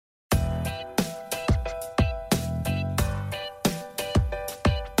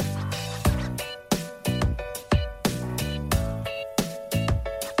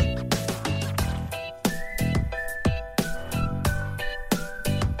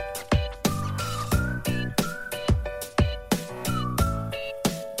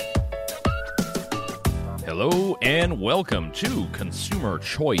and welcome to Consumer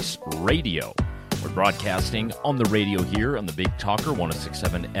Choice Radio. We're broadcasting on the radio here on the Big Talker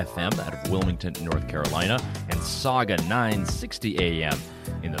 106.7 FM out of Wilmington, North Carolina, and Saga 960 AM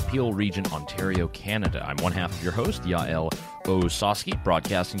in the Peel Region, Ontario, Canada. I'm one half of your host, Yael Ossowski,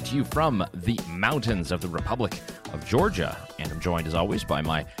 broadcasting to you from the mountains of the Republic of Georgia. And I'm joined, as always, by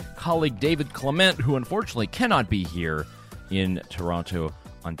my colleague David Clement, who unfortunately cannot be here in Toronto,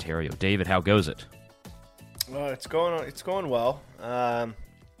 Ontario. David, how goes it? Well, it's going well.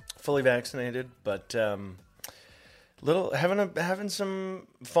 Fully vaccinated, but having some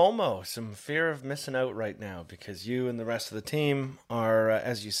FOMO, some fear of missing out right now, because you and the rest of the team are,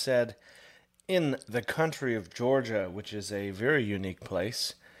 as you said, in the country of Georgia, which is a very unique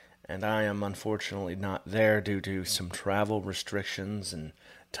place, and I am unfortunately not there due to some travel restrictions and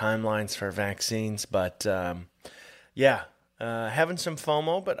timelines for vaccines. But having some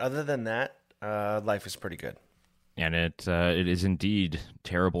FOMO, but other than that, life is pretty good. And it is indeed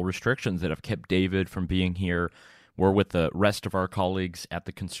terrible restrictions that have kept David from being here. We're with the rest of our colleagues at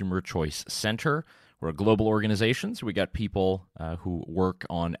the Consumer Choice Center. We're a global organization, so we got people who work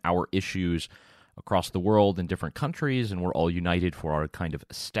on our issues across the world in different countries, and we're all united for our kind of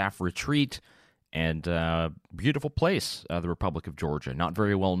staff retreat. And beautiful place, the Republic of Georgia. Not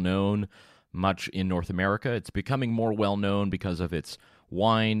very well known much in North America. It's becoming more well known because of its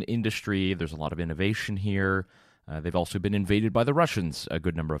wine industry. There's a lot of innovation here. They've also been invaded by the Russians a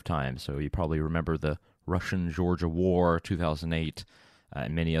good number of times. So you probably remember the Russian-Georgia War, 2008,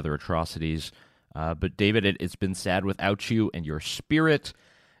 and many other atrocities. But David, it's been sad without you and your spirit.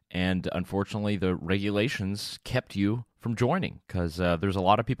 And unfortunately, the regulations kept you from joining, because there's a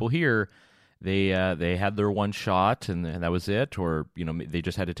lot of people here. They had their one shot and that was it, or they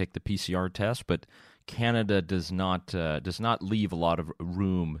just had to take the PCR test. But Canada does not leave a lot of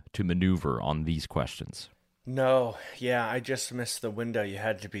room to maneuver on these questions. No, yeah, I just missed the window. You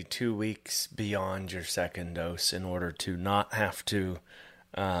had to be 2 weeks beyond your second dose in order to not have to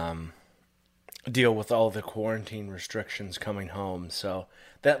deal with all the quarantine restrictions coming home. So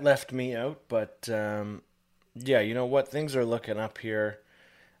that left me out. But you know what? Things are looking up here.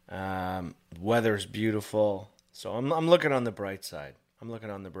 Weather's beautiful. So I'm looking on the bright side.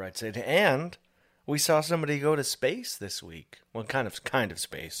 And we saw somebody go to space this week. Well, kind of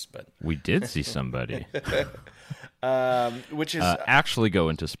space, but we did see somebody, which is actually go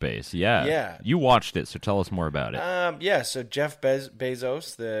into space. Yeah. You watched it, so tell us more about it. So Jeff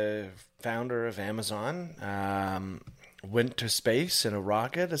Bezos, the founder of Amazon, went to space in a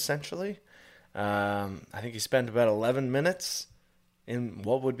rocket. Essentially, I think he spent about 11 minutes in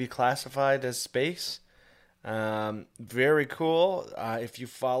what would be classified as space. Very cool. If you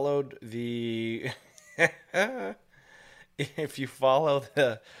followed the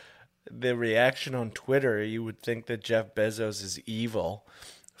the reaction on Twitter, you would think that Jeff Bezos is evil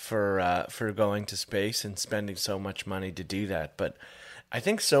for going to space and spending so much money to do that. But I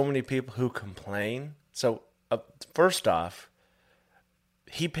think so many people who complain. So first off,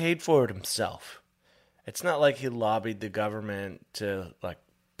 he paid for it himself. It's not like he lobbied the government to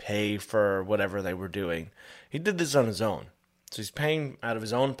pay for whatever they were doing. He did this on his own. So he's paying out of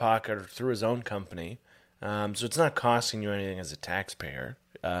his own pocket or through his own company. So it's not costing you anything as a taxpayer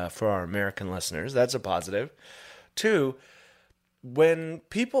for our American listeners. That's a positive. Two, when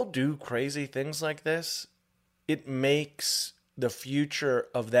people do crazy things like this, it makes the future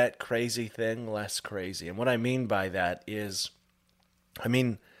of that crazy thing less crazy. And what I mean by that is,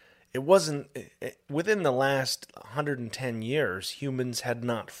 it wasn't, within the last 110 years, humans had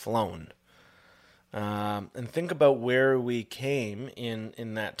not flown. And think about where we came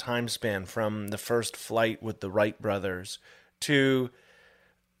in that time span, from the first flight with the Wright brothers to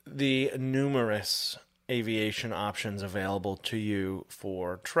the numerous aviation options available to you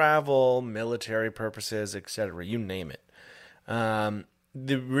for travel, military purposes, etc. You name it.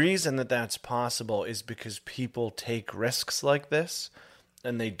 The reason that that's possible is because people take risks like this,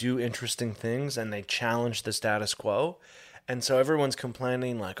 and they do interesting things, and they challenge the status quo. And so everyone's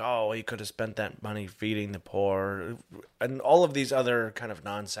complaining he could have spent that money feeding the poor, and all of these other kind of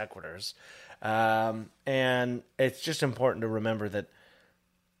non sequiturs. And it's just important to remember that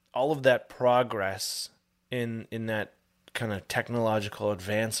all of that progress in that kind of technological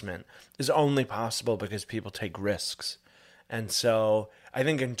advancement is only possible because people take risks. And so I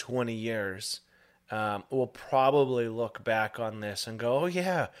think in 20 years, we'll probably look back on this and go, oh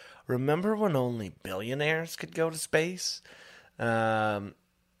yeah, remember when only billionaires could go to space?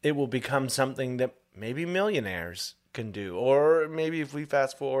 It will become something that maybe millionaires can do. Or maybe if we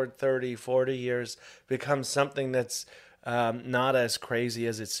fast forward 30, 40 years, becomes something that's not as crazy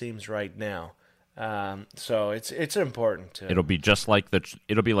as it seems right now. So it's important to. It'll be just like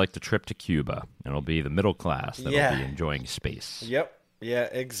it'll be like the trip to Cuba. It'll be the middle class that'll Yeah. be enjoying space. Yep. Yeah.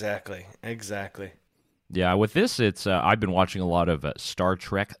 Exactly. Exactly. Yeah, with this, it's I've been watching a lot of Star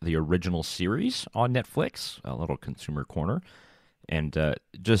Trek, the original series on Netflix, a little consumer corner, and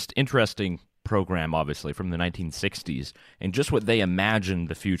just interesting program, obviously, from the 1960s, and just what they imagined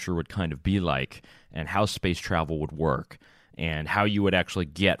the future would kind of be like, and how space travel would work, and how you would actually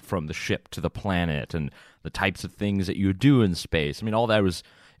get from the ship to the planet, and the types of things that you would do in space. I mean, all that it was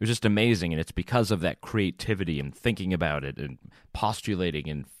just amazing, and it's because of that creativity and thinking about it and postulating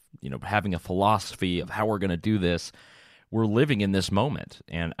and having a philosophy of how we're going to do this. We're living in this moment,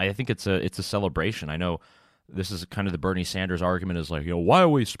 and I think it's a celebration. I know this is kind of the Bernie Sanders argument is like, why do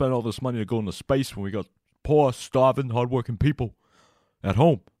we spend all this money to go into space when we got poor, starving, hardworking people at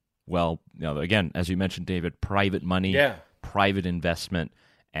home? Well, again, as you mentioned, David, private money, private investment,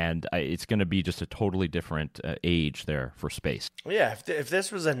 and it's going to be just a totally different age there for space. Yeah, if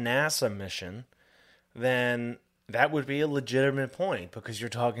this was a NASA mission, then that would be a legitimate point because you're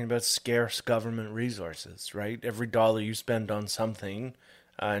talking about scarce government resources, right? Every dollar you spend on something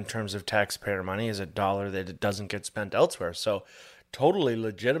in terms of taxpayer money is a dollar that it doesn't get spent elsewhere. So totally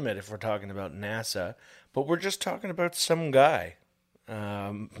legitimate if we're talking about NASA, but we're just talking about some guy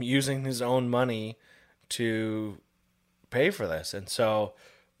using his own money to pay for this. And so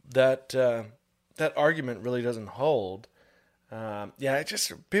that argument really doesn't hold.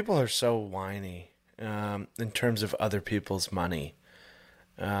 People are so whiny in terms of other people's money.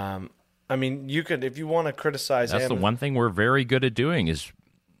 I mean, you could, if you want to criticize That's the one thing we're very good at doing is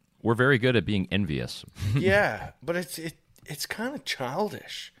we're very good at being envious. Yeah, but it's kind of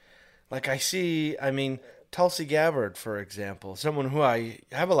childish. Like I mean, Tulsi Gabbard, for example, someone who I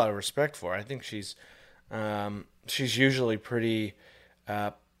have a lot of respect for. I think she's usually pretty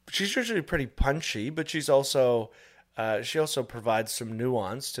punchy, but she also provides some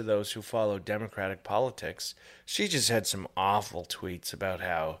nuance to those who follow Democratic politics. She just had some awful tweets about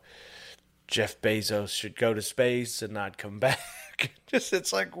how Jeff Bezos should go to space and not come back.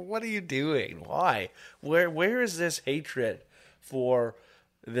 It's like, what are you doing? Why? Where is this hatred for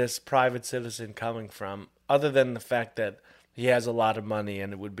this private citizen coming from, other than the fact that he has a lot of money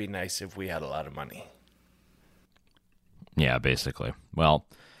and it would be nice if we had a lot of money? Yeah, basically. Well,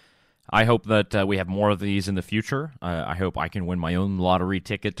 I hope that we have more of these in the future. I hope I can win my own lottery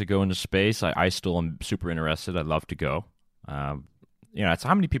ticket to go into space. I still am super interested. I'd love to go. It's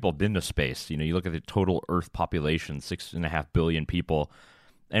how many people have been to space. You look at the total Earth population, 6.5 billion people,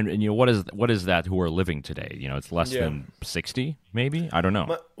 and what is that who are living today? It's less than 60, maybe. I don't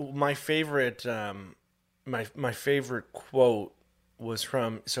know. My favorite my favorite quote was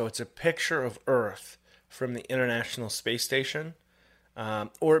from. So it's a picture of Earth from the International Space Station.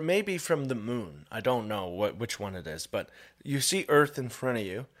 Or it may be from the moon. I don't know which one it is, but you see Earth in front of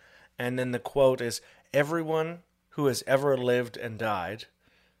you, and then the quote is, "Everyone who has ever lived and died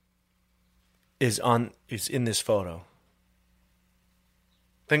is in this photo."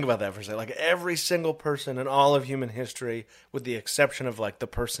 Think about that for a second. Like every single person in all of human history, with the exception of like the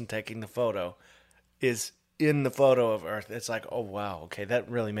person taking the photo, is in the photo of Earth. It's like, oh wow, okay, that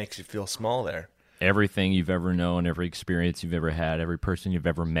really makes you feel small there. Everything you've ever known, every experience you've ever had, every person you've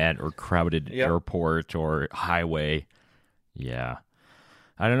ever met or crowded airport or highway. Yeah.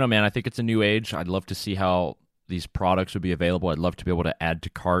 I don't know, man. I think it's a new age. I'd love to see how these products would be available. I'd love to be able to add to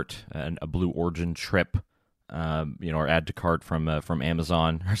cart a Blue Origin trip, or add to cart from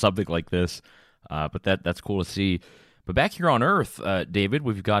Amazon or something like this. But that's cool to see. But back here on Earth, David,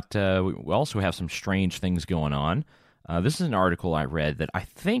 we've got we also have some strange things going on. This is an article I read that I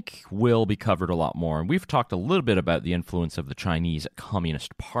think will be covered a lot more. And we've talked a little bit about the influence of the Chinese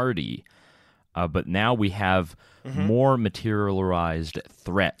Communist Party. But now we have more materialized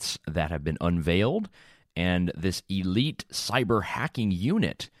threats that have been unveiled. And this elite cyber hacking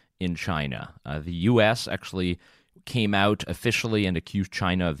unit in China. The U.S. actually came out officially and accused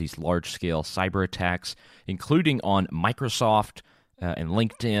China of these large-scale cyber attacks, including on Microsoft and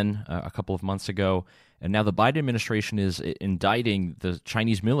LinkedIn a couple of months ago. And now the Biden administration is indicting the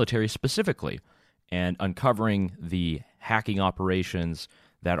Chinese military specifically and uncovering the hacking operations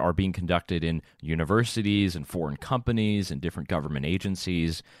that are being conducted in universities and foreign companies and different government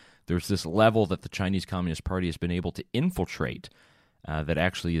agencies. There's this level that the Chinese Communist Party has been able to infiltrate that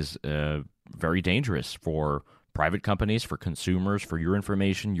actually is very dangerous for private companies, for consumers, for your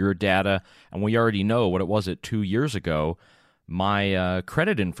information, your data. And we already know what it was 2 years ago. My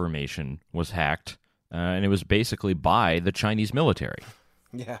credit information was hacked. And it was basically by the Chinese military.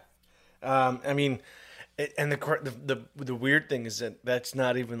 Yeah. I mean, And the weird thing is that that's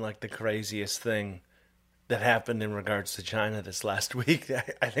not even like the craziest thing that happened in regards to China this last week.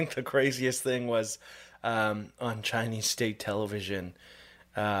 I think the craziest thing was on Chinese state television.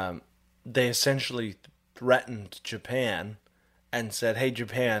 They essentially threatened Japan and said, "Hey,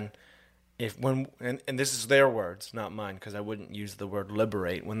 Japan, and this is their words, not mine, because I wouldn't use the word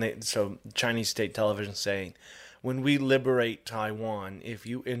liberate. So Chinese state television saying, when we liberate Taiwan, if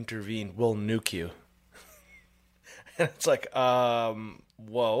you intervene, we'll nuke you." And it's like,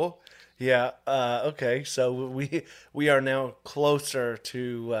 whoa. Yeah, okay. So we are now closer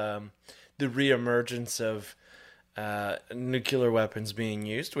to the reemergence of nuclear weapons being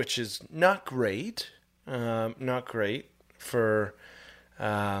used, which is not great. Not great for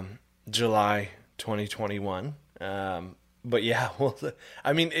July 2021. But yeah, well,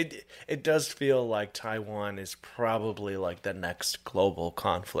 I mean, it does feel like Taiwan is probably like the next global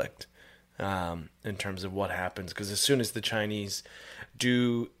conflict in terms of what happens. Because as soon as the Chinese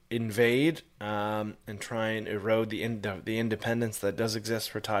do invade and try and erode the independence that does exist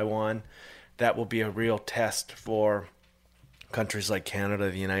for Taiwan, that will be a real test for countries like Canada,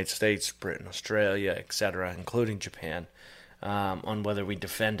 the United States, Britain, Australia, etc., including Japan, on whether we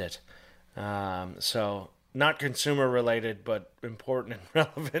defend it. So not consumer related, but important and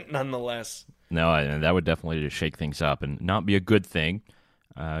relevant nonetheless. No, and that would definitely shake things up and not be a good thing.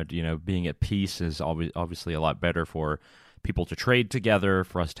 Being at peace is obviously a lot better for people to trade together,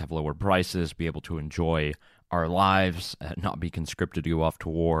 for us to have lower prices, be able to enjoy our lives, not be conscripted to go off to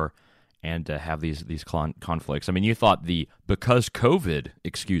war, and have these conflicts. I mean, you thought the because COVID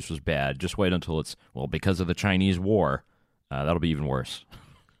excuse was bad. Just wait until it's, because of the Chinese war. That'll be even worse.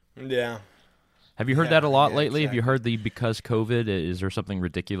 Yeah. Have you heard that a lot lately? Exactly. Have you heard the because COVID? Is there something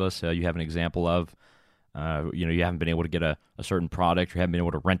ridiculous you have an example of? You haven't been able to get a certain product, or haven't been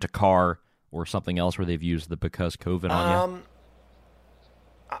able to rent a car or something else where they've used the because COVID on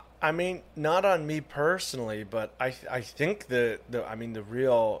you? I mean, not on me personally, but I think the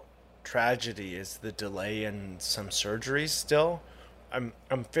real tragedy is the delay in some surgeries still.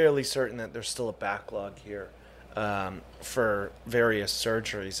 I'm fairly certain that there's still a backlog here for various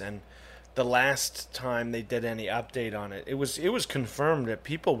surgeries, and the last time they did any update on it, it was confirmed that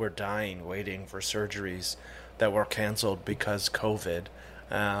people were dying waiting for surgeries that were canceled because COVID.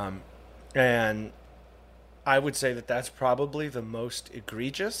 And I would say that that's probably the most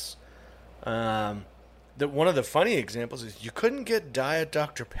egregious. That one of the funny examples is you couldn't get Diet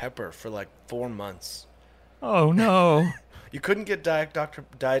Dr. Pepper for like 4 months. Oh no! You couldn't get Diet Dr.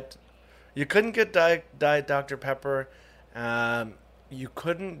 Pepper. You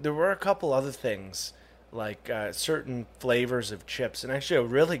couldn't. There were a couple other things like certain flavors of chips, and actually a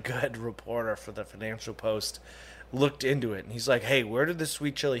really good reporter for the Financial Post looked into it, and he's like, "Hey, where did the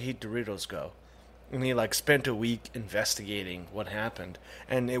sweet chili heat Doritos go?" And he spent a week investigating what happened,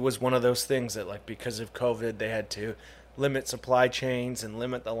 and it was one of those things that because of COVID they had to limit supply chains and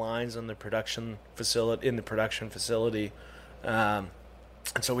limit the lines on the production facility and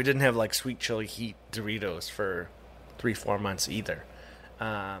so we didn't have sweet chili heat Doritos for 3-4 months either.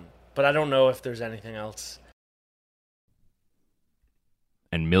 But I don't know if there's anything else.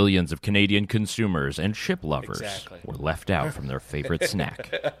 And millions of Canadian consumers and chip lovers Exactly. were left out from their favorite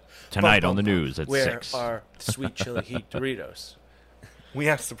snack. Tonight on the news at Where 6. Where are sweet chili heat Doritos? We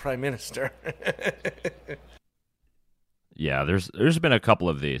asked the Prime Minister. Yeah, there's been a couple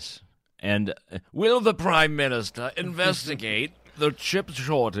of these. And will the Prime Minister investigate the chip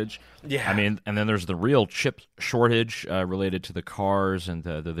shortage? Yeah. I mean, and then there's the real chip shortage related to the cars and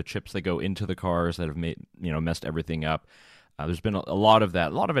the chips that go into the cars that have messed everything up. There's been a lot of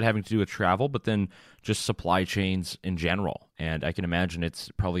that, a lot of it having to do with travel, but then just supply chains in general. And I can imagine it's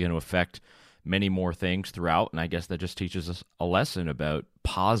probably going to affect many more things throughout. And I guess that just teaches us a lesson about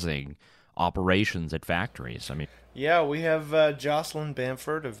pausing operations at factories. I mean, yeah, we have Jocelyn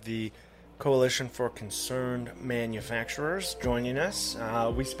Bamford of the Coalition for Concerned Manufacturers joining us.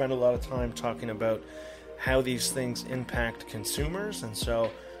 We spend a lot of time talking about how these things impact consumers, and so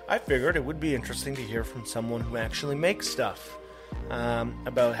I figured it would be interesting to hear from someone who actually makes stuff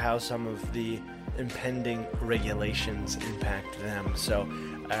about how some of the impending regulations impact them. So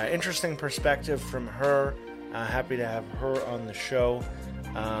interesting perspective from her. Happy to have her on the show.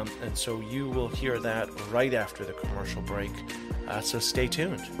 And so you will hear that right after the commercial break. So stay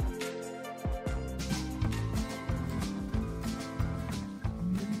tuned.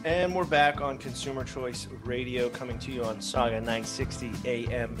 And we're back on Consumer Choice Radio, coming to you on Saga 960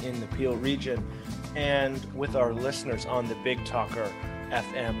 AM in the Peel region, and with our listeners on the Big Talker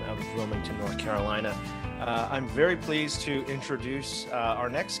FM out of Wilmington, North Carolina. I'm very pleased to introduce our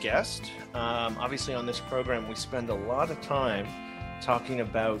next guest. Obviously, on this program, we spend a lot of time talking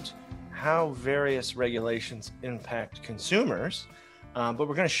about how various regulations impact consumers. But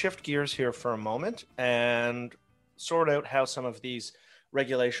we're going to shift gears here for a moment and sort out how some of these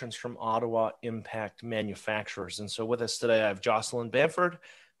regulations from Ottawa impact manufacturers. And so with us today, I have Jocelyn Bamford,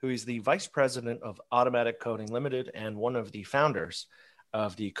 who is the Vice President of Automatic Coating Limited and one of the founders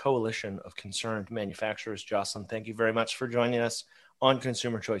of the Coalition of Concerned Manufacturers. Jocelyn, thank you very much for joining us on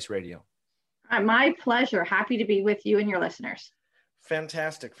Consumer Choice Radio. My pleasure. Happy to be with you and your listeners.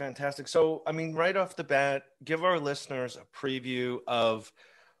 Fantastic, fantastic. So, I mean, right off the bat, give our listeners a preview of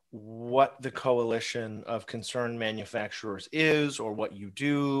what the Coalition of Concerned Manufacturers is, or what you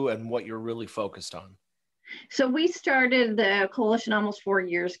do, and what you're really focused on. So we started the coalition almost 4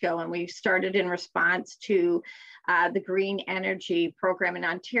 years ago, and we started in response to the green energy program in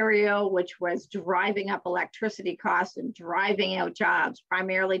Ontario, which was driving up electricity costs and driving out jobs,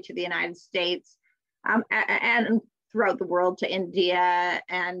 primarily to the United States and throughout the world, to India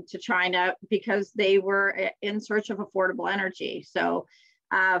and to China, because they were in search of affordable energy. So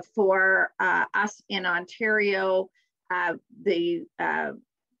for us in Ontario, the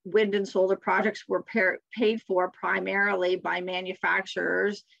wind and solar projects were paid for primarily by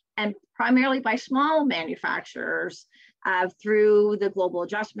manufacturers and primarily by small manufacturers through the global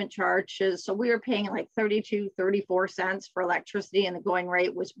adjustment charges. So we were paying like 32, 34 cents for electricity, and the going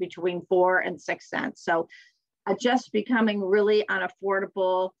rate was between 4 and 6 cents. So just becoming really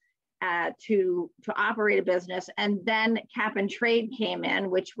unaffordable to operate a business. And then cap and trade came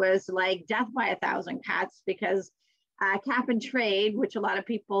in, which was like death by a thousand cuts, because cap and trade, which a lot of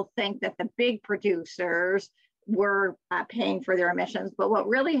people think that the big producers were paying for their emissions. But what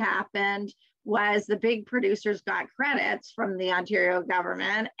really happened was the big producers got credits from the Ontario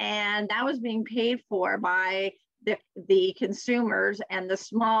government, and that was being paid for by the consumers and the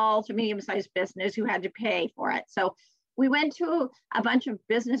small to medium-sized business who had to pay for it. So we went to a bunch of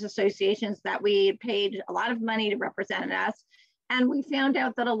business associations that we paid a lot of money to represent us. And we found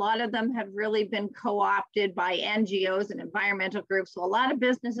out that a lot of them have really been co-opted by NGOs and environmental groups. So a lot of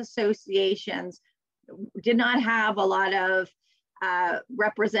business associations did not have a lot of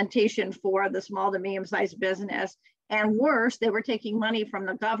representation for the small to medium-sized business. And worse, they were taking money from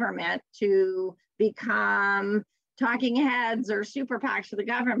the government to become talking heads or super PACs for the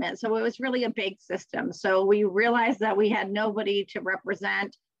government. So it was really a big system. So we realized that we had nobody to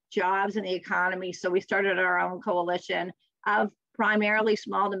represent jobs in the economy. So we started our own coalition of primarily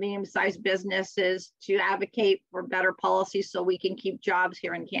small to medium-sized businesses to advocate for better policies so we can keep jobs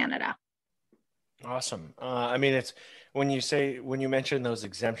here in Canada. Awesome. I mean, it's when you mention those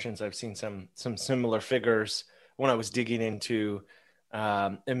exemptions, I've seen some similar figures when I was digging into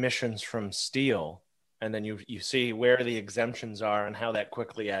emissions from steel, and then you see where the exemptions are and how that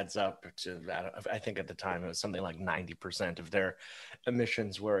quickly adds up to that. I think at the time it was something like 90% of their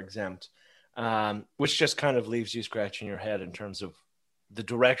emissions were exempt, which just kind of leaves you scratching your head in terms of the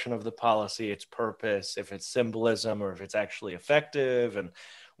direction of the policy, its purpose, if it's symbolism or if it's actually effective, and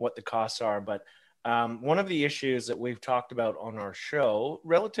what the costs are. But one of the issues that we've talked about on our show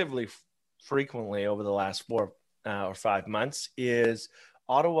relatively frequently over the last 4 or 5 months is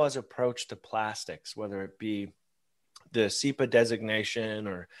Ottawa's approach to plastics, whether it be the SEPA designation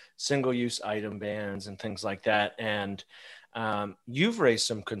or single-use item bans and things like that. And you've raised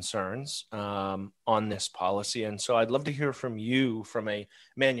some concerns on this policy. And so I'd love to hear from you from a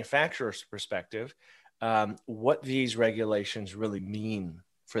manufacturer's perspective, what these regulations really mean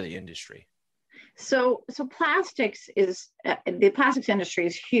for the industry. So plastics is the plastics industry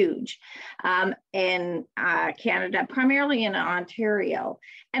is huge in Canada, primarily in Ontario.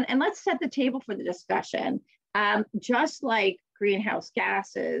 And let's set the table for the discussion. Just like greenhouse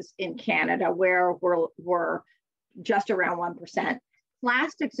gases in Canada, where we're just around 1%,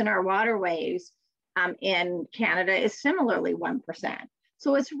 plastics in our waterways in Canada is similarly 1%.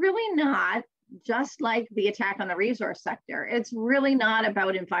 So it's really not just like the attack on the resource sector. It's really not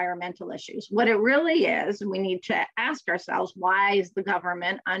about environmental issues. What it really is, and we need to ask ourselves, why is the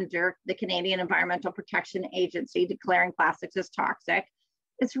government under the Canadian Environmental Protection Agency declaring plastics as toxic?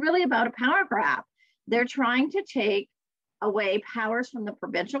 It's really about a power grab. They're trying to take away powers from the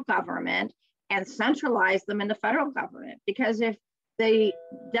provincial government and centralize them in the federal government. Because if the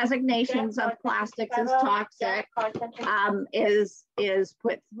designations of plastics as toxic is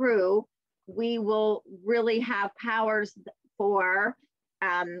put through, we will really have powers for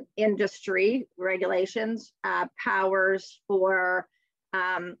industry regulations, powers for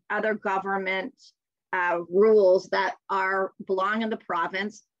other government rules that belong in the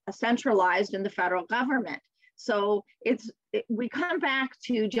province, centralized in the federal government. So we come back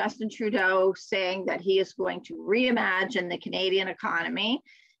to Justin Trudeau saying that he is going to reimagine the Canadian economy.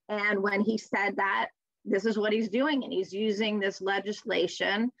 And when he said that, this is what he's doing. And he's using this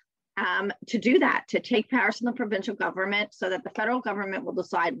legislation to do that, to take powers from the provincial government so that the federal government will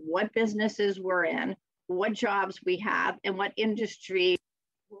decide what businesses we're in, what jobs we have, and what industry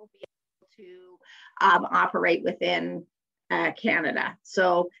will be able to operate within Canada.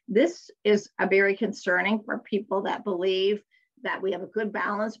 So this is a very concerning for people that believe that we have a good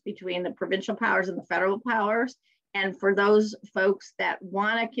balance between the provincial powers and the federal powers. And for those folks that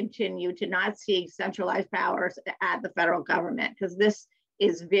want to continue to not see centralized powers at the federal government, because this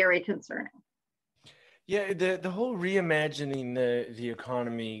is very concerning. Yeah, the whole reimagining the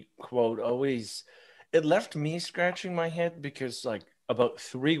economy quote always, it left me scratching my head because like about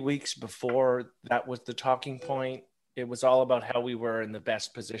 3 weeks before that was the talking point, it was all about how we were in the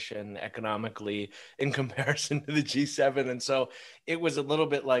best position economically in comparison to the G7. And so it was a little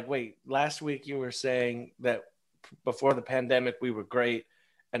bit like, wait, last week you were saying that before the pandemic we were great,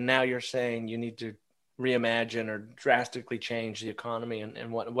 and now you're saying you need to reimagine or drastically change the economy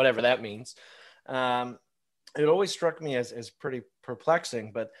and whatever that means. It always struck me as pretty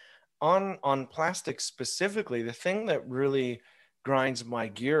perplexing. But on plastic specifically, the thing that really grinds my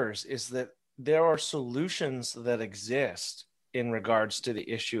gears is that there are solutions that exist in regards to the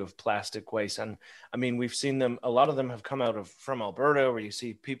issue of plastic waste. And I mean, we've seen them, a lot of them have come out from Alberta, where you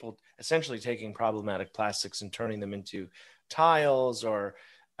see people essentially taking problematic plastics and turning them into tiles or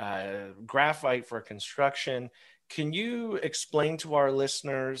graphite for construction. Can you explain to our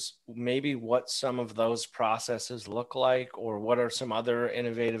listeners maybe what some of those processes look like, or what are some other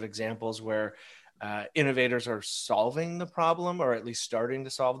innovative examples where innovators are solving the problem, or at least starting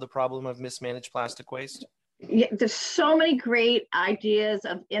to solve the problem of mismanaged plastic waste? Yeah, there's so many great ideas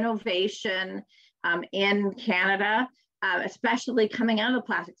of innovation in Canada, especially coming out of the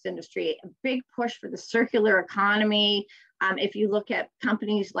plastics industry. A big push for the circular economy. If you look at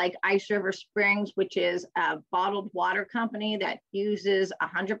companies like Ice River Springs, which is a bottled water company that uses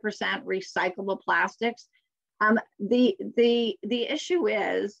 100% recyclable plastics, the issue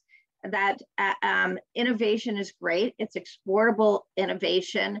is that innovation is great. It's exportable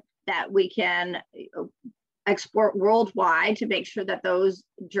innovation that we can export worldwide to make sure that those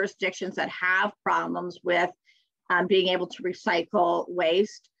jurisdictions that have problems with being able to recycle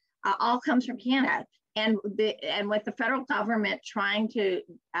waste all comes from Canada. And with the federal government trying to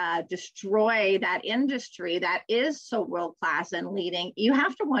destroy that industry that is so world-class and leading, you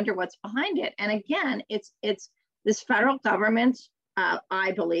have to wonder what's behind it. And again, it's this federal government's,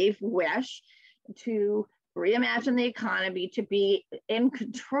 I believe, wish to reimagine the economy, to be in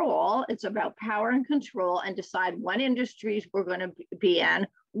control. It's about power and control, and decide what industries we're going to be in,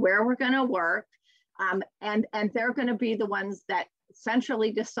 where we're going to work, and they're going to be the ones that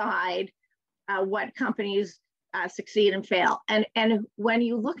centrally decide what companies succeed and fail. And when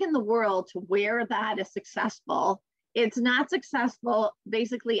you look in the world to where that is successful, it's not successful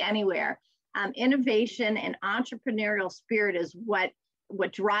basically anywhere. Innovation and entrepreneurial spirit is what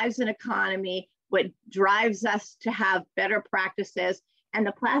drives an economy, what drives us to have better practices. And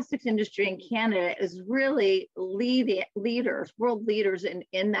the plastics industry in Canada is really world leaders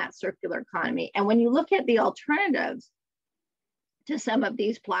in that circular economy. And when you look at the alternatives to some of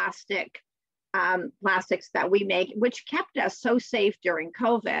these plastics that we make, which kept us so safe during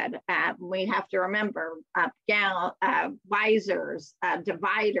COVID, we have to remember visors,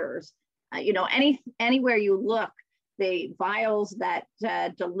 dividers, anywhere you look, the vials that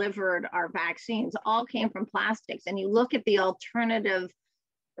delivered our vaccines all came from plastics. And you look at the alternative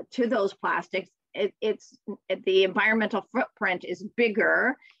to those plastics, the environmental footprint is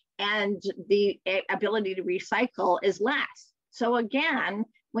bigger and the ability to recycle is less. So again,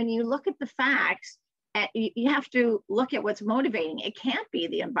 when you look at the facts, you have to look at what's motivating. It can't be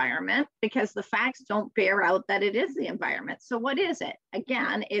the environment, because the facts don't bear out that it is the environment. So what is it?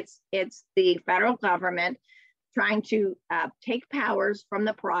 Again, it's the federal government trying to take powers from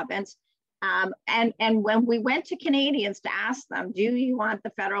the province. And when we went to Canadians to ask them, do you want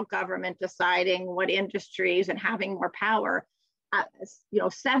the federal government deciding what industries and having more power?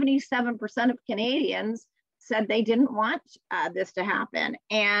 77% of Canadians said they didn't want this to happen.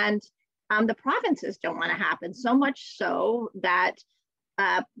 And the provinces don't want to happen, so much so that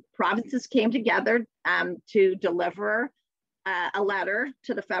provinces came together to deliver a letter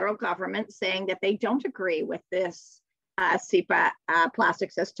to the federal government saying that they don't agree with this CEPA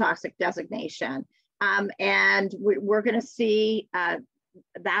plastics as toxic designation. And we're going to see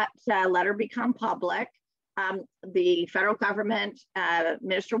that letter become public. The federal government,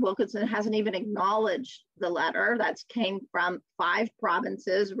 Minister Wilkinson hasn't even acknowledged the letter that came from 5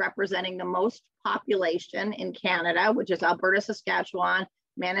 provinces representing the most population in Canada, which is Alberta, Saskatchewan,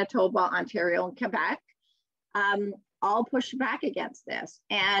 Manitoba, Ontario, and Quebec. All pushed back against this.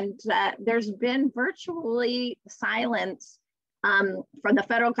 And there's been virtually silence from the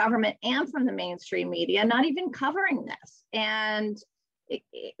federal government and from the mainstream media, not even covering this. And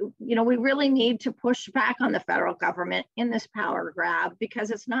we really need to push back on the federal government in this power grab,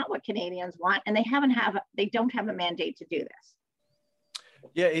 because it's not what Canadians want, and they don't have a mandate to do this.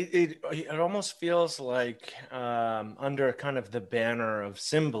 Yeah, it almost feels like under kind of the banner of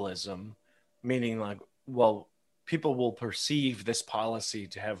symbolism, meaning like, well, people will perceive this policy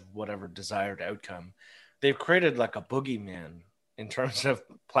to have whatever desired outcome. They've created like a boogeyman in terms of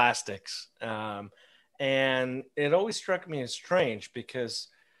plastics. And it always struck me as strange because,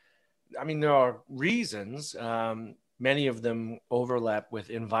 I mean, there are reasons, many of them overlap with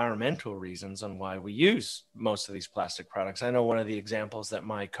environmental reasons on why we use most of these plastic products. I know one of the examples that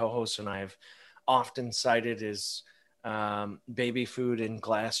my co-hosts and I have often cited is baby food in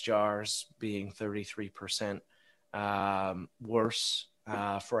glass jars being 33% worse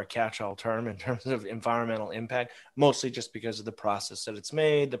for a catch-all term in terms of environmental impact, mostly just because of the process that it's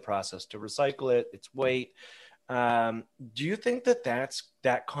made, the process to recycle it, its weight. Do you think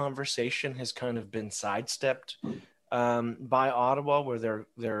that conversation has kind of been sidestepped by Ottawa, where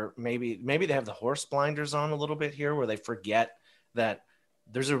they're maybe they have the horse blinders on a little bit here, where they forget that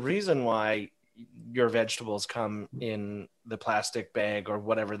there's a reason why your vegetables come in the plastic bag or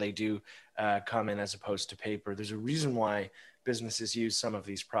whatever they do come in as opposed to paper. There's a reason why businesses use some of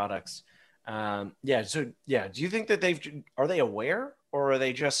these products. Do you think that are they aware, or are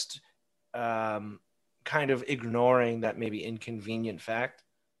they just kind of ignoring that maybe inconvenient fact?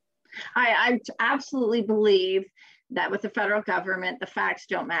 I absolutely believe that with the federal government, the facts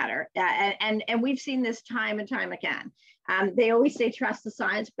don't matter. And we've seen this time and time again. They always say trust the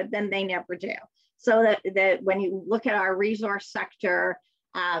science, but then they never do. So that when you look at our resource sector,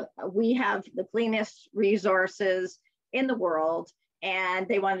 we have the cleanest resources in the world, and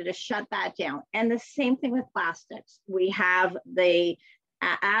they wanted to shut that down. And the same thing with plastics. We have the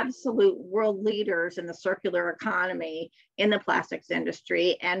absolute world leaders in the circular economy in the plastics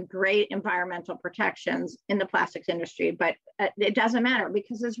industry and great environmental protections in the plastics industry. But it doesn't matter,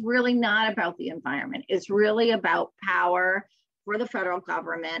 because it's really not about the environment. It's really about power for the federal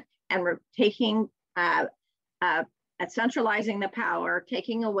government, and we're taking centralizing the power,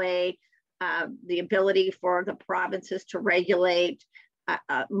 taking away the ability for the provinces to regulate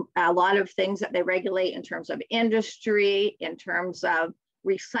a lot of things that they regulate in terms of industry, in terms of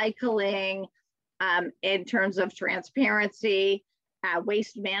recycling, in terms of transparency,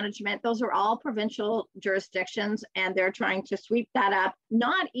 waste management. Those are all provincial jurisdictions, and they're trying to sweep that up,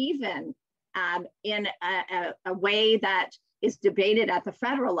 not even in a way that is debated at the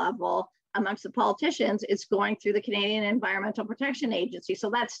federal level amongst the politicians. It's going through the Canadian Environmental Protection Agency. So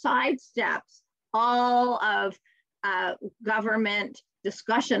that sidesteps all of government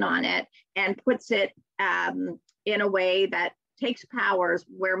discussion on it and puts it in a way that takes powers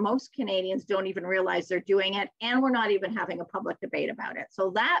where most Canadians don't even realize they're doing it, and we're not even having a public debate about it.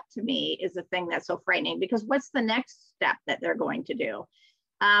 So that, to me, is the thing that's so frightening, because what's the next step that they're going to do?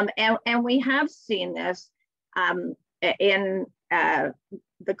 And we have seen this in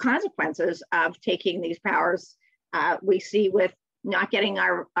the consequences of taking these powers. We see with not getting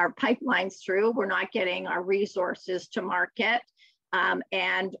our pipelines through, we're not getting our resources to market,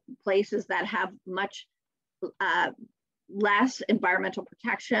 and places that have much less environmental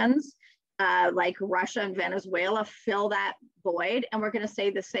protections, like Russia and Venezuela, fill that void. And we're going to say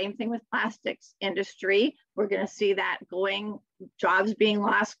the same thing with plastics industry. We're going to see that going, jobs being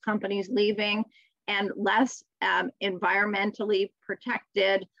lost, companies leaving, and less environmentally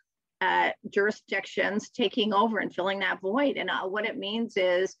protected jurisdictions taking over and filling that void. And what it means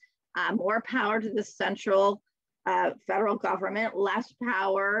is more power to the central federal government, less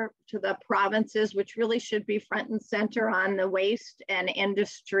power to the provinces, which really should be front and center on the waste and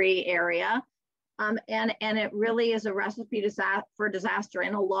industry area. And it really is a recipe for disaster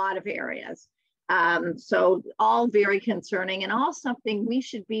in a lot of areas. So all very concerning, and all something we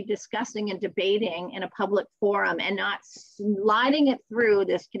should be discussing and debating in a public forum, and not sliding it through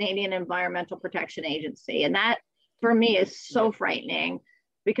this Canadian Environmental Protection Agency. And that, for me, is so frightening,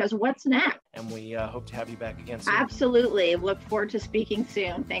 because what's next? And we hope to have you back again soon. Absolutely. Look forward to speaking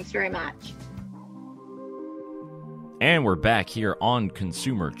soon. Thanks very much. And we're back here on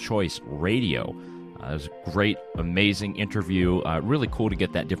Consumer Choice Radio. It was a great, amazing interview. Really cool to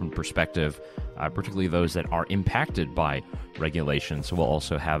get that different perspective, particularly those that are impacted by regulation. So we'll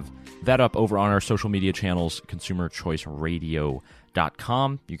also have that up over on our social media channels,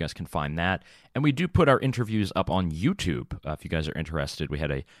 consumerchoiceradio.com. You guys can find that. And we do put our interviews up on YouTube if you guys are interested. We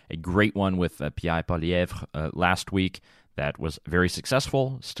had a great one with Pierre Poilievre last week that was very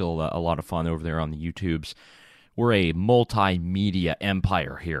successful. Still a lot of fun over there on the YouTubes. We're a multimedia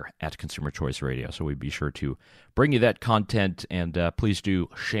empire here at Consumer Choice Radio, so we'd be sure to bring you that content, and please do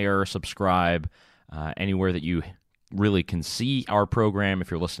share, subscribe, anywhere that you really can see our program. If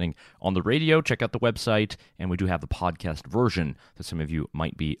you're listening on the radio, check out the website, and we do have the podcast version that some of you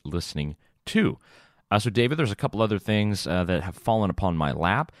might be listening to. So, David, there's a couple other things that have fallen upon my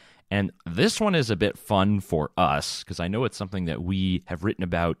lap, and this one is a bit fun for us, because I know it's something that we have written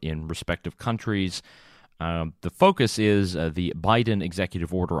about in respective countries. The focus is the Biden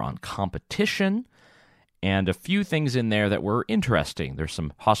executive order on competition, and a few things in there that were interesting. There's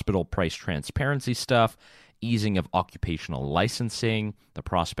some hospital price transparency stuff, easing of occupational licensing, the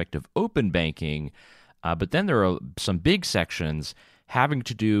prospect of open banking, but then there are some big sections having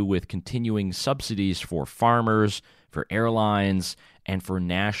to do with continuing subsidies for farmers, for airlines, and for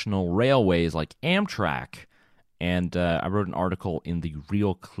national railways like Amtrak. And I wrote an article in the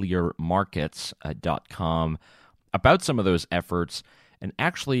realclearmarkets.com about some of those efforts. And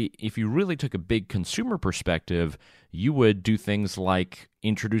actually, if you really took a big consumer perspective, you would do things like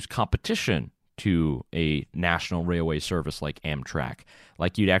introduce competition to a national railway service like Amtrak.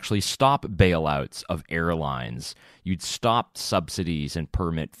 Like you'd actually stop bailouts of airlines. You'd stop subsidies and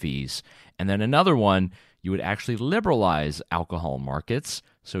permit fees. And then another one, you would actually liberalize alcohol markets.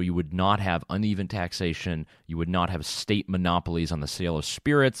 So you would not have uneven taxation. You would not have state monopolies on the sale of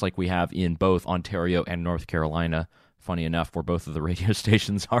spirits like we have in both Ontario and North Carolina. Funny enough, where both of the radio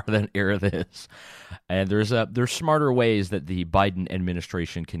stations are that air this. And there's smarter ways that the Biden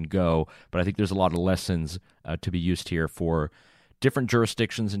administration can go, but I think there's a lot of lessons to be used here for different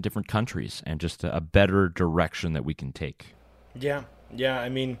jurisdictions in different countries, and just a better direction that we can take. Yeah. I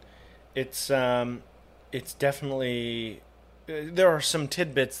mean, it's definitely. There are some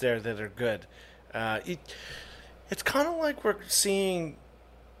tidbits there that are good. It's kind of like we're seeing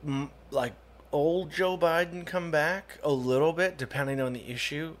like old Joe Biden come back a little bit, depending on the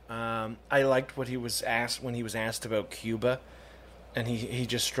issue. I liked what he was asked when he was asked about Cuba, and he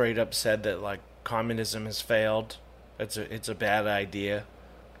just straight up said that like communism has failed. It's a bad idea.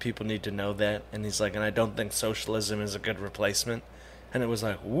 People need to know that. And he's like, and I don't think socialism is a good replacement. And it was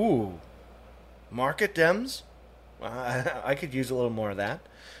like, ooh, market Dems. I could use a little more of that.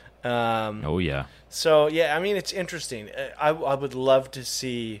 Oh, yeah. So, yeah, I mean, it's interesting. I would love to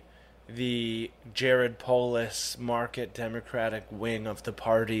see the Jared Polis market Democratic wing of the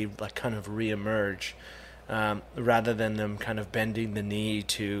party like kind of reemerge, rather than them kind of bending the knee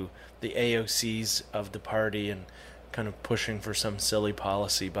to the AOCs of the party and kind of pushing for some silly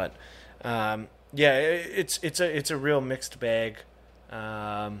policy. But, yeah, it's a real mixed bag.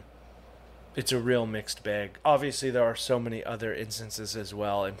 It's a real mixed bag. Obviously, there are so many other instances as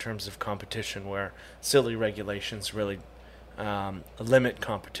well in terms of competition where silly regulations really limit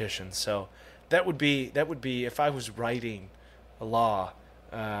competition. So that would be if I was writing a law,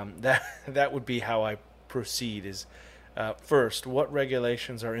 that would be how I proceed. Is first, what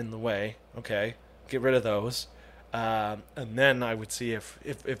regulations are in the way? Okay, get rid of those, and then I would see if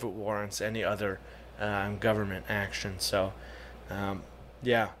it warrants any other government action. So.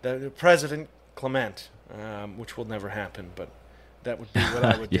 Yeah, the President Clement, which will never happen, but that would be what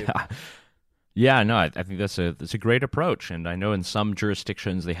I would do. Yeah, no, I think that's a great approach, and I know in some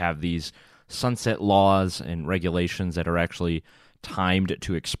jurisdictions they have these sunset laws and regulations that are actually timed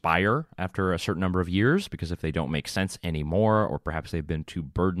to expire after a certain number of years, because if they don't make sense anymore, or perhaps they've been too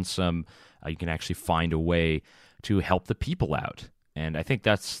burdensome, you can actually find a way to help the people out. And I think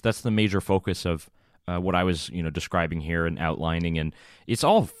that's the major focus of what I was, describing here and outlining, and it's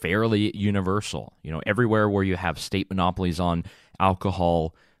all fairly universal. Everywhere where you have state monopolies on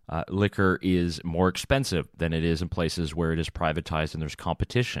alcohol, liquor is more expensive than it is in places where it is privatized and there's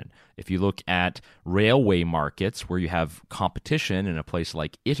competition. If you look at railway markets where you have competition in a place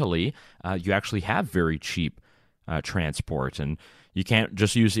like Italy, you actually have very cheap transport, and you can't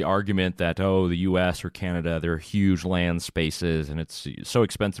just use the argument that, the U.S. or Canada, they're huge land spaces and it's so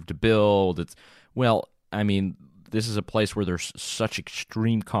expensive to build. Well, I mean, this is a place where there's such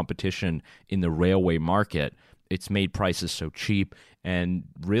extreme competition in the railway market. It's made prices so cheap, and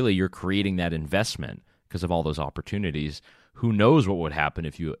really you're creating that investment because of all those opportunities. Who knows what would happen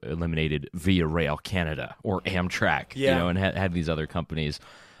if you eliminated Via Rail Canada or Amtrak, and had these other companies.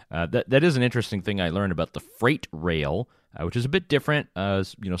 That is an interesting thing I learned about the freight rail, which is a bit different,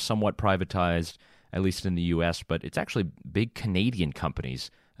 somewhat privatized, at least in the U.S., but it's actually big Canadian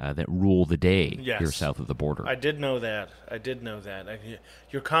companies that rule the day here south of the border. I did know that.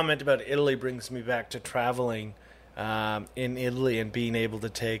 Your comment about Italy brings me back to traveling in Italy and being able to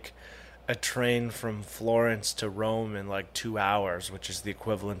take a train from Florence to Rome in like 2 hours, which is the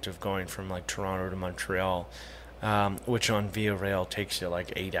equivalent of going from like Toronto to Montreal, which on Via Rail takes you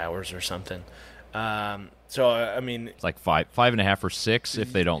like 8 hours or something. So I mean, it's like 5.5 or 6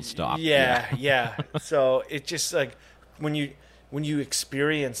 if they don't stop. Yeah. So it just like when you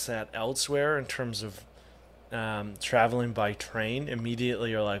experience that elsewhere in terms of traveling by train,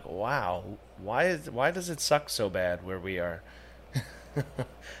 immediately you're like, wow, why does it suck so bad where we are?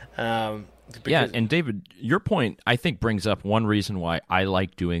 And David, your point I think brings up one reason why I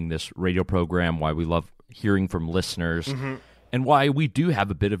like doing this radio program, why we love hearing from listeners, and why we do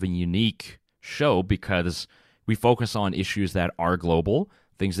have a bit of a unique show, because we focus on issues that are global,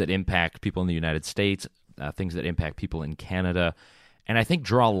 things that impact people in the United States, things that impact people in Canada, and I think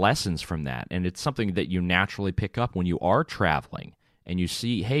draw lessons from that. And it's something that you naturally pick up when you are traveling and you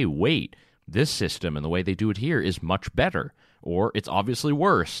see, hey, wait, this system and the way they do it here is much better, or it's obviously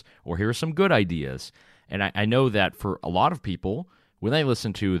worse, or here are some good ideas. And I know that for a lot of people, when they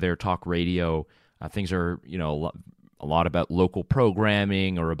listen to their talk radio, things are, a lot about local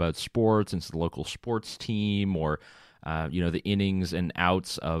programming or about sports, and it's the local sports team, or the innings and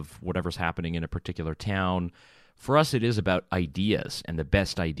outs of whatever's happening in a particular town. For us, it is about ideas and the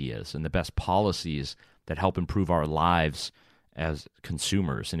best policies that help improve our lives as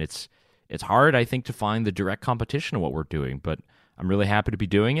consumers. And it's hard, I think, to find the direct competition of what we're doing, but I'm really happy to be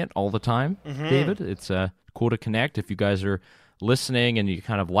doing it all the time, David. It's cool to connect. If you guys are listening and you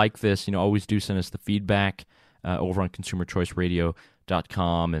kind of like this, always do send us the feedback over on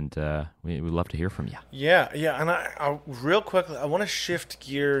consumerchoiceradio.com, and we'd love to hear from you. Yeah, and I real quickly, I want to shift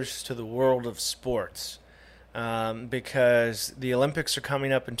gears to the world of sports, because the Olympics are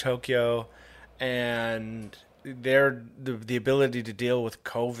coming up in Tokyo, and the ability to deal with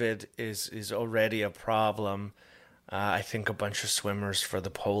COVID is already a problem. I think a bunch of swimmers for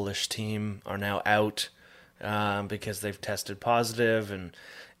the Polish team are now out because they've tested positive, and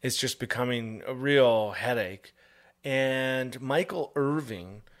it's just becoming a real headache. And Michael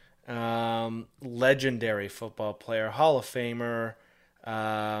Irving, legendary football player, Hall of Famer,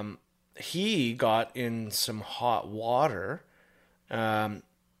 he got in some hot water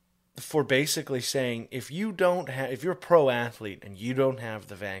for basically saying, if you're a pro athlete and you don't have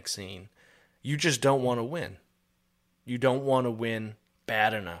the vaccine, you just don't want to win. You don't want to win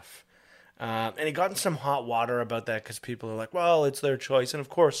bad enough. And he got in some hot water about that because people are like, well, it's their choice. And of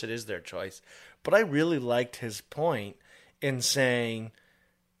course it is their choice. But I really liked his point in saying,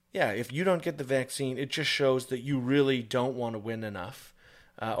 yeah, if you don't get the vaccine, it just shows that you really don't want to win enough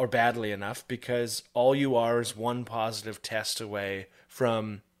or badly enough, because all you are is one positive test away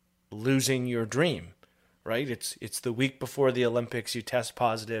from losing your dream, right? It's the week before the Olympics, you test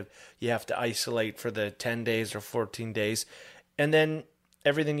positive, you have to isolate for the 10 days or 14 days, and then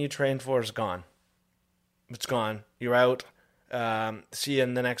everything you trained for is gone. It's gone. You're out. See you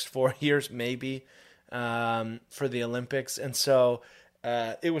in the next 4 years, maybe, for the Olympics. And so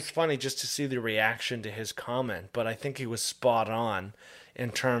it was funny just to see the reaction to his comment, but I think he was spot on in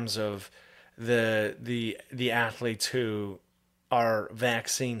terms of the athletes who are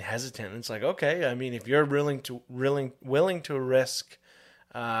vaccine hesitant. It's like, okay, I mean, if you're willing to risk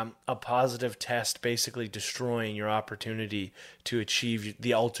a positive test basically destroying your opportunity to achieve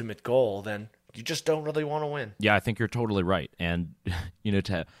the ultimate goal, then you just don't really want to win. Yeah, I think you're totally right. And,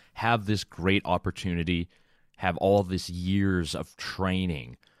 to have this great opportunity, have all this years of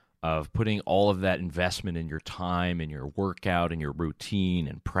training, of putting all of that investment in your time and your workout and your routine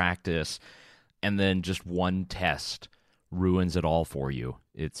and practice, and then just one test ruins it all for you.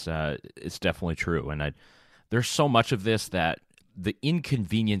 It's definitely true. And there's so much of this that the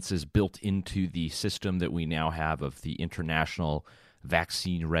inconveniences built into the system that we now have of the international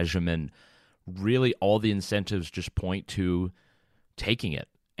vaccine regimen, really all the incentives just point to taking it.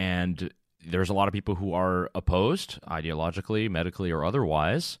 And there's a lot of people who are opposed ideologically, medically, or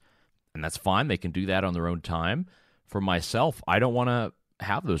otherwise, and that's fine. They can do that on their own time. For myself, I don't want to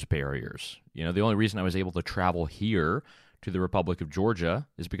have those barriers. The only reason I was able to travel here to the Republic of Georgia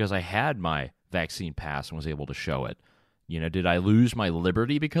is because I had my vaccine pass and was able to show it. Did I lose my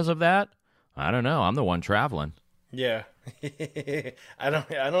liberty because of that? I don't know. I'm the one traveling. Yeah, I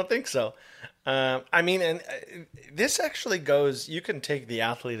don't think so. I mean, and this actually goes. You can take the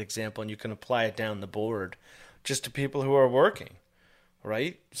athlete example and you can apply it down the board, just to people who are working,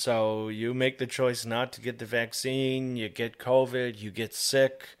 right? So you make the choice not to get the vaccine, you get COVID, you get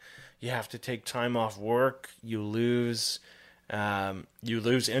sick, you have to take time off work, you lose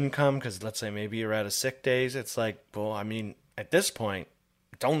income because let's say maybe you're out of sick days. It's like, well, I mean, at this point,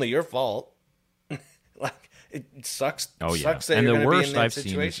 it's only your fault. Like it sucks. Oh yeah, sucks that and you're the gonna be worst in that I've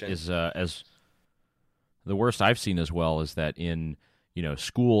situation. seen is as the worst I've seen as well is that in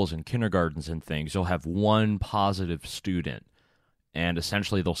schools and kindergartens and things, you'll have one positive student, and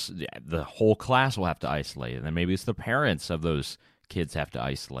essentially the whole class will have to isolate, and then maybe it's the parents of those kids have to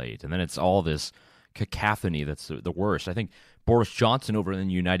isolate, and then it's all this cacophony that's the worst. I think Boris Johnson over in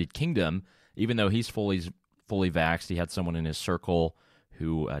the United Kingdom, even though he's fully vaxxed, he had someone in his circle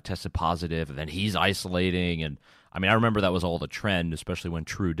who tested positive, and then he's isolating. And I mean, I remember that was all the trend, especially when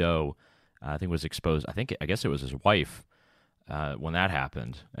Trudeau, I think, was exposed. I guess it was his wife when that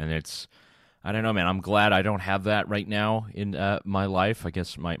happened. And I don't know, man. I'm glad I don't have that right now in my life. I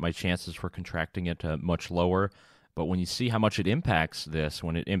guess my chances for contracting it much lower. But when you see how much it impacts this,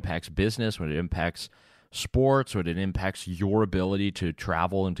 when it impacts business, when it impacts sports, when it impacts your ability to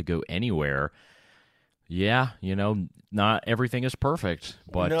travel and to go anywhere, yeah, not everything is perfect,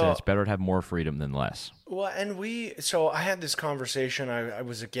 but No. it's better to have more freedom than less. Well, and so I had this conversation. I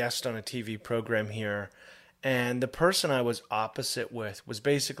was a guest on a TV program here, and the person I was opposite with was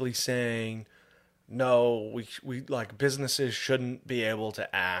basically saying, no, we like businesses shouldn't be able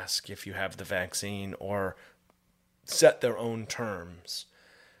to ask if you have the vaccine or set their own terms.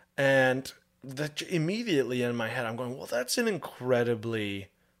 And that immediately in my head, I'm going, well, that's an incredibly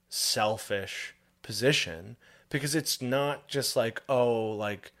selfish position, because it's not just like, oh,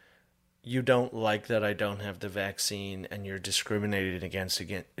 like you don't like that I don't have the vaccine and you're discriminating against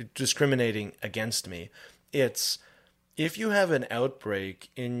me. It's, if you have an outbreak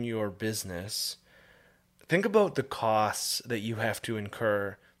in your business, think about the costs that you have to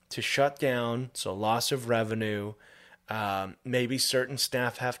incur to shut down, so loss of revenue. Maybe certain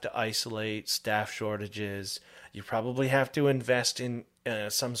staff have to isolate, staff shortages. You probably have to invest in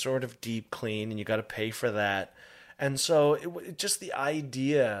some sort of deep clean, and you got to pay for that. And so just the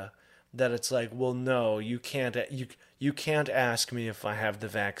idea that it's like, well, no, you can't ask me if I have the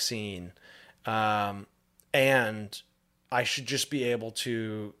vaccine, and I should just be able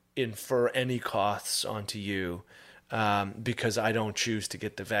to infer any costs onto you because I don't choose to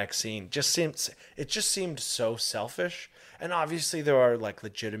get the vaccine. It just seemed so selfish. And obviously there are like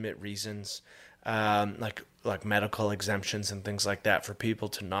legitimate reasons, like medical exemptions and things like that for people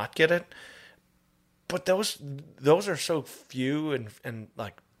to not get it. But those are so few and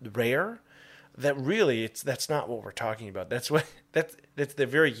like rare that really that's not what we're talking about. That's the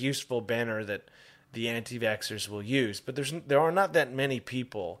very useful banner that the anti-vaxxers will use. But there are not that many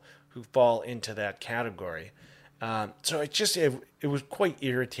people who fall into that category. So it was quite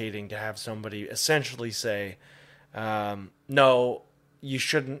irritating to have somebody essentially say, no, you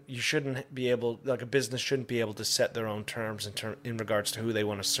shouldn't be able, like a business shouldn't be able to set their own terms in regards to who they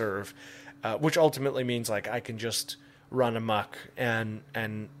want to serve, which ultimately means like I can just run amok and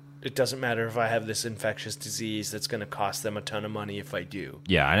it doesn't matter if I have this infectious disease that's going to cost them a ton of money if I do.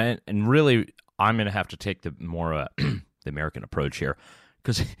 Yeah, and really, I'm going to have to take the more the American approach here,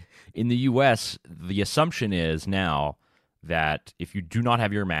 because in the U.S., the assumption is now that if you do not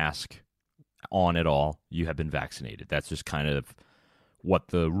have your mask on at all, you have been vaccinated. That's just kind of what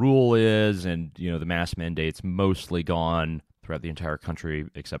the rule is, and the mask mandate's mostly gone throughout the entire country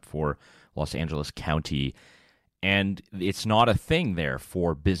except for Los Angeles County. And it's not a thing there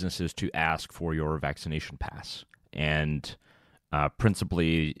for businesses to ask for your vaccination pass. And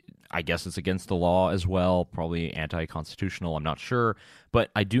principally, I guess it's against the law as well, probably anti-constitutional, I'm not sure. But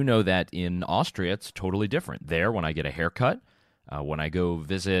I do know that in Austria, it's totally different. There, when I get a haircut, when I go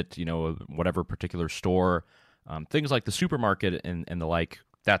visit, whatever particular store, things like the supermarket and the like,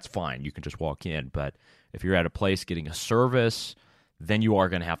 that's fine. You can just walk in. But if you're at a place getting a service, then you are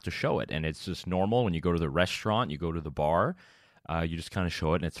going to have to show it. And it's just normal. When you go to the restaurant, you go to the bar, you just kind of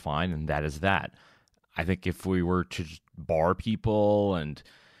show it and it's fine. And that is that. I think if we were to just bar people, and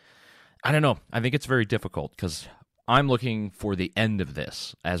I don't know, I think it's very difficult because I'm looking for the end of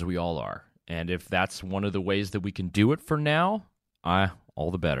this, as we all are. And if that's one of the ways that we can do it for now, all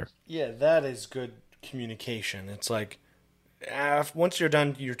the better. Yeah, that is good communication. It's like, once you're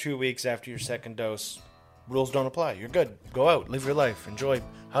done your 2 weeks after your second dose, rules don't apply. You're good. Go out, live your life, enjoy,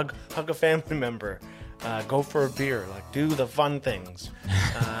 hug a family member, go for a beer, like do the fun things.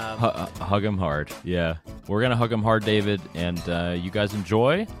 Hug them hard. Yeah, we're gonna hug them hard, David, and you guys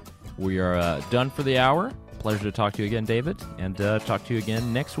enjoy. We are done for the hour. Pleasure to talk to you again, David, and talk to you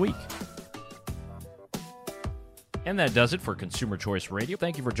again next week. And that does it for Consumer Choice Radio.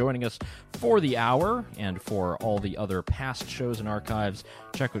 Thank you for joining us for the hour, and for all the other past shows and archives,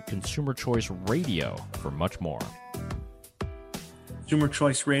 check out Consumer Choice Radio for much more. Consumer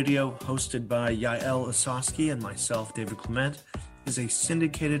Choice Radio, hosted by Yael Osowski and myself, David Clement, is a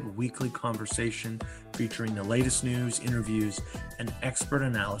syndicated weekly conversation featuring the latest news, interviews, and expert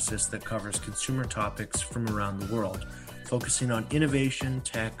analysis that covers consumer topics from around the world, focusing on innovation,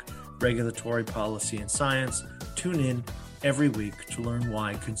 tech, regulatory policy, and science. Tune in every week to learn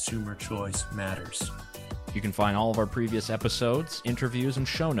why consumer choice matters. You can find all of our previous episodes, interviews, and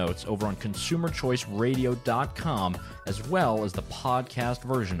show notes over on consumerchoiceradio.com, as well as the podcast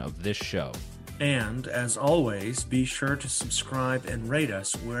version of this show. And, as always, be sure to subscribe and rate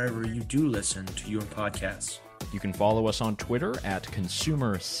us wherever you do listen to your podcasts. You can follow us on Twitter at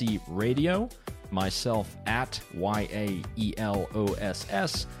ConsumerCRadio, myself at YAELOSS,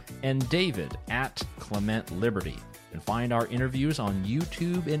 and David at Clement Liberty. And find our interviews on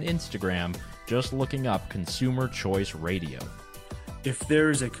YouTube and Instagram, just looking up Consumer Choice Radio. If there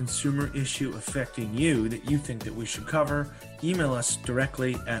is a consumer issue affecting you that you think that we should cover, email us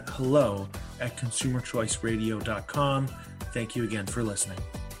directly at hello@consumerchoiceradio.com. Thank you again for listening.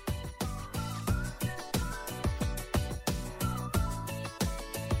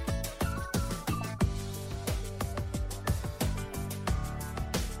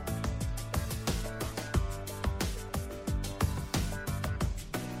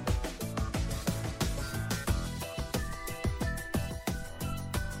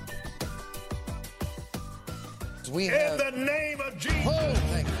 We have... In the name of Jesus. Oh,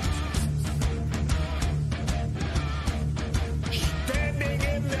 thank you. Standing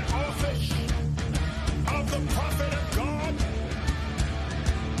in the office of the prophet of God,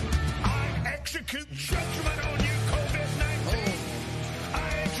 I execute judgment on you, COVID-19. I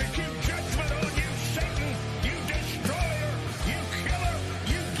execute judgment on you, Satan, you destroyer, you killer,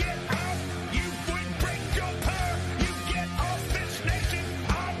 you get out, you would break your power, you get off this nation.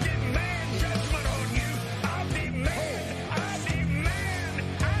 I demand judgment on you. I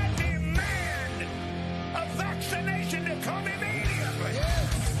demand a vaccination to come immediately.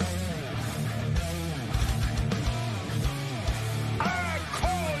 I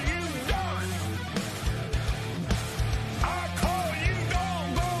call you done. I call you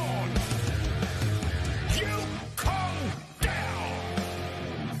gone. You come down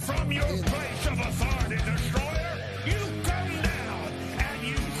from your place of authority, destroyer. You come down and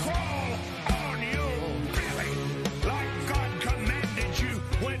you crawl on your belly like God commanded you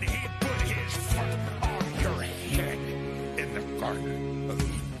when he put his foot on your head in the Garden of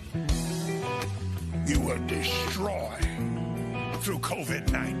Eden. You will destroy through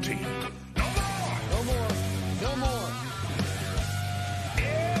COVID-19. No more! No more. No more.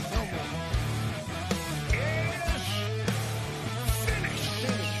 It is finished.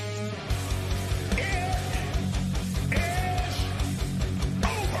 It is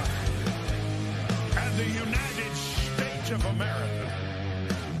over. And the United States of America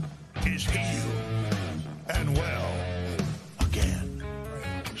is healed and well again,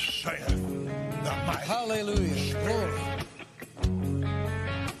 saith the mighty. Hallelujah. Glory.